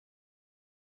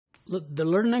The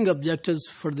learning objectives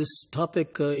for this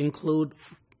topic include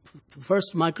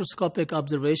first microscopic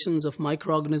observations of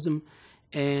microorganism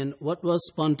and what was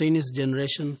spontaneous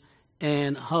generation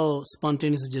and how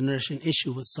spontaneous generation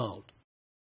issue was solved.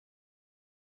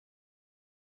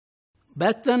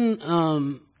 Back then,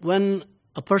 when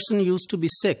a person used to be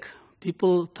sick,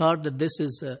 people thought that this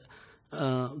is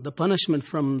the punishment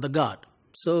from the god.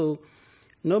 So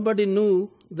nobody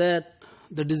knew that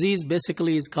the disease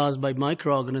basically is caused by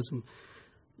microorganism.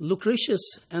 Lucretius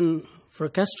and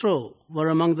Pasteur were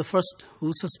among the first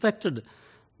who suspected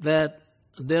that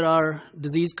there are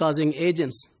disease-causing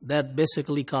agents that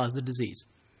basically cause the disease.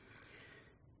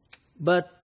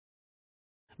 But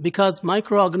because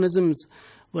microorganisms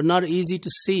were not easy to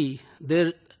see,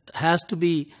 there has to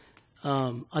be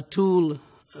a tool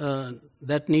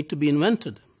that need to be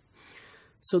invented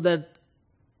so that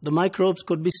the microbes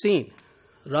could be seen.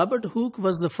 Robert Hooke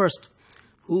was the first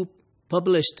who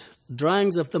published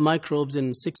drawings of the microbes in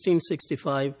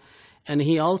 1665, and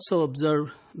he also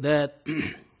observed that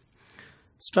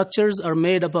structures are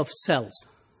made up of cells.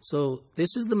 So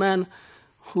this is the man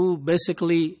who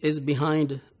basically is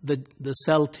behind the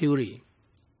cell theory.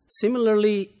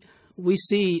 Similarly, we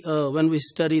see when we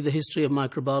study the history of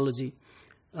microbiology,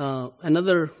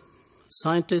 another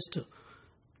scientist,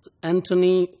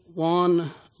 Antony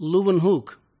van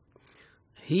Leeuwenhoek,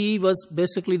 he was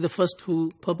basically the first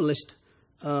who published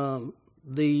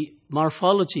the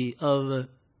morphology of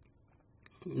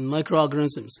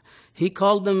microorganisms. He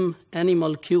called them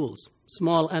animalcules,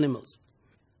 small animals.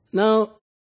 Now,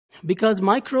 because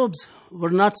microbes were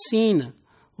not seen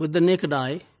with the naked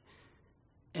eye,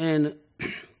 and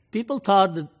people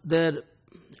thought that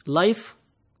life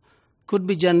could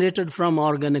be generated from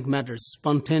organic matter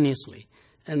spontaneously,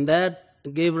 and that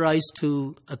gave rise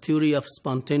to a theory of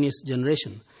spontaneous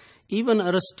generation. Even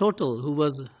Aristotle, who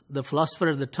was the philosopher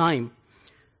at the time,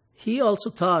 he also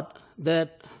thought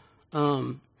that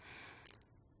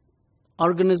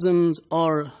organisms,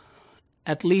 or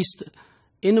at least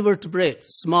invertebrate,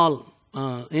 small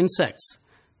insects,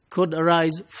 could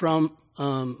arise from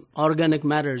organic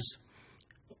matters,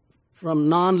 from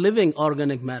non-living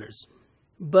organic matters.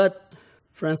 But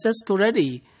Francesco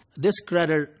Redi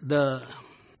discredited the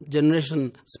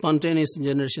spontaneous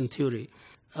generation theory.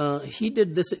 He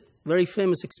did this very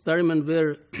famous experiment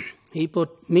where he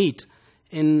put meat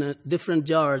in different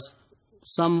jars.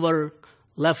 Some were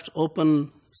left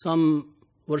open, some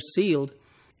were sealed,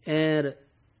 and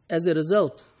as a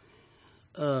result,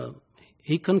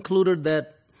 he concluded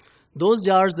that those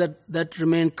jars that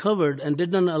remained covered and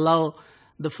didn't allow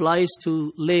the flies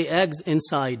to lay eggs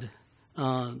inside,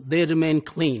 they remained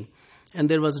clean, and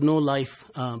there was no life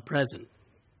present.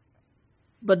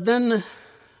 But then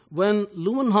when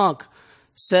Leeuwenhoek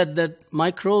said that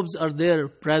microbes are there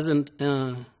present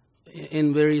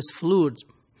in various fluids,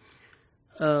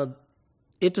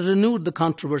 it renewed the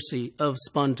controversy of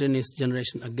spontaneous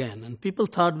generation again. And people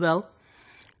thought, well,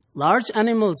 large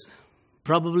animals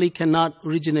probably cannot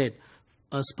originate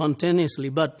spontaneously,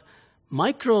 but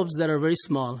microbes that are very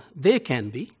small, they can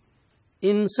be.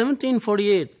 In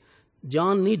 1748,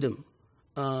 John Needham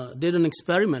did an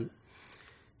experiment.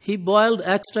 He boiled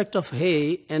extract of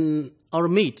hay or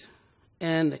meat,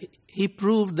 and he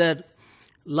proved that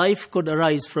life could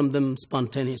arise from them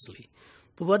spontaneously.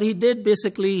 But what he did,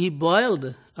 basically, he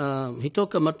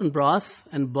took a mutton broth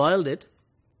and boiled it,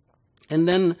 and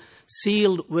then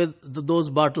sealed with those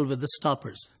bottles with the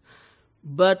stoppers.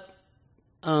 But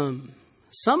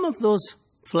some of those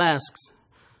flasks,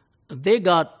 they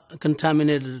got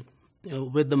contaminated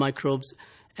with the microbes,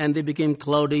 and they became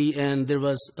cloudy, and there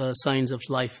was signs of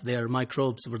life there.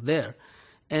 Microbes were there.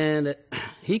 And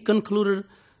he concluded,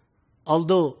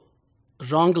 although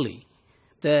wrongly,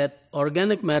 that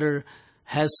organic matter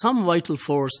has some vital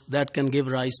force that can give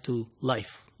rise to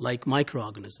life, like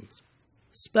microorganisms.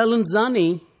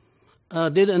 Spallanzani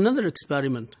did another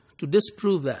experiment to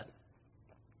disprove that.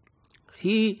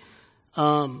 He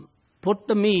put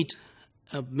the meat,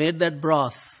 made that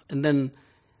broth, and then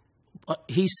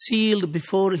he sealed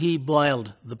before he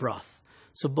boiled the broth.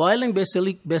 So boiling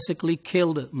basically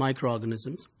killed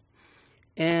microorganisms.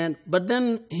 But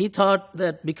then he thought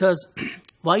that because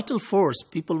vital force,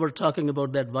 people were talking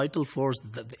about that vital force,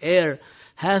 that the air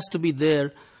has to be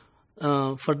there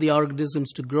for the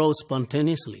organisms to grow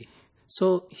spontaneously.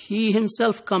 So he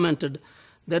himself commented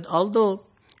that although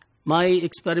my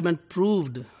experiment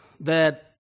proved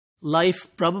that life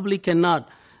probably cannot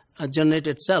generate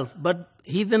itself, but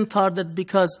he then thought that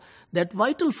because that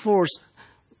vital force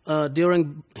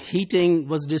during heating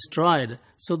was destroyed,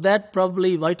 so that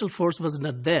probably vital force was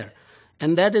not there.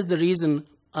 And that is the reason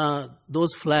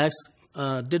those flasks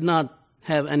did not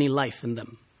have any life in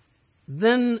them.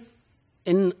 Then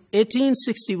in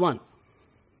 1861,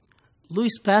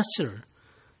 Louis Pasteur,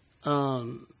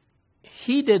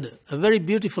 he did a very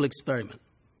beautiful experiment,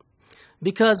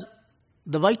 because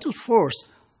the vital force,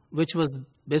 which was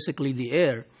basically the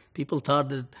air, people thought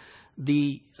that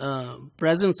the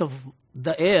presence of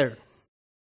the air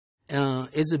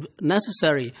is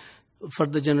necessary for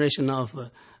the generation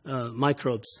of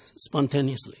microbes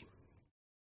spontaneously.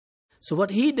 So what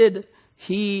he did,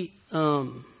 he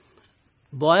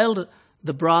boiled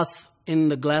the broth in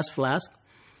the glass flask,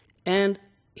 and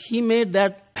he made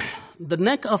that, the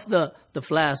neck of the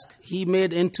flask, he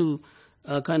made into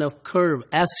a kind of curve,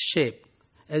 S shape,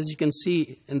 as you can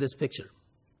see in this picture,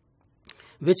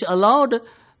 which allowed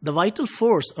the vital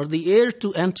force or the air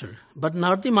to enter, but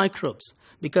not the microbes.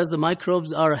 Because the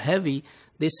microbes are heavy,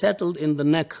 they settled in the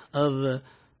neck of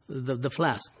the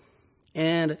flask.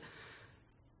 And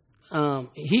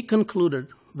he concluded,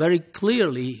 very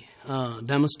clearly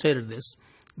demonstrated this,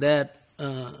 that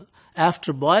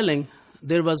after boiling,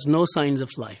 there was no signs of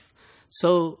life.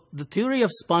 So the theory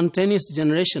of spontaneous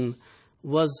generation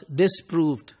was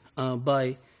disproved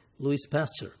by Louis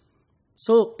Pasteur.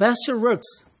 So Pasteur works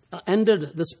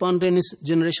ended the spontaneous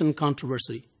generation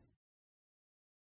controversy.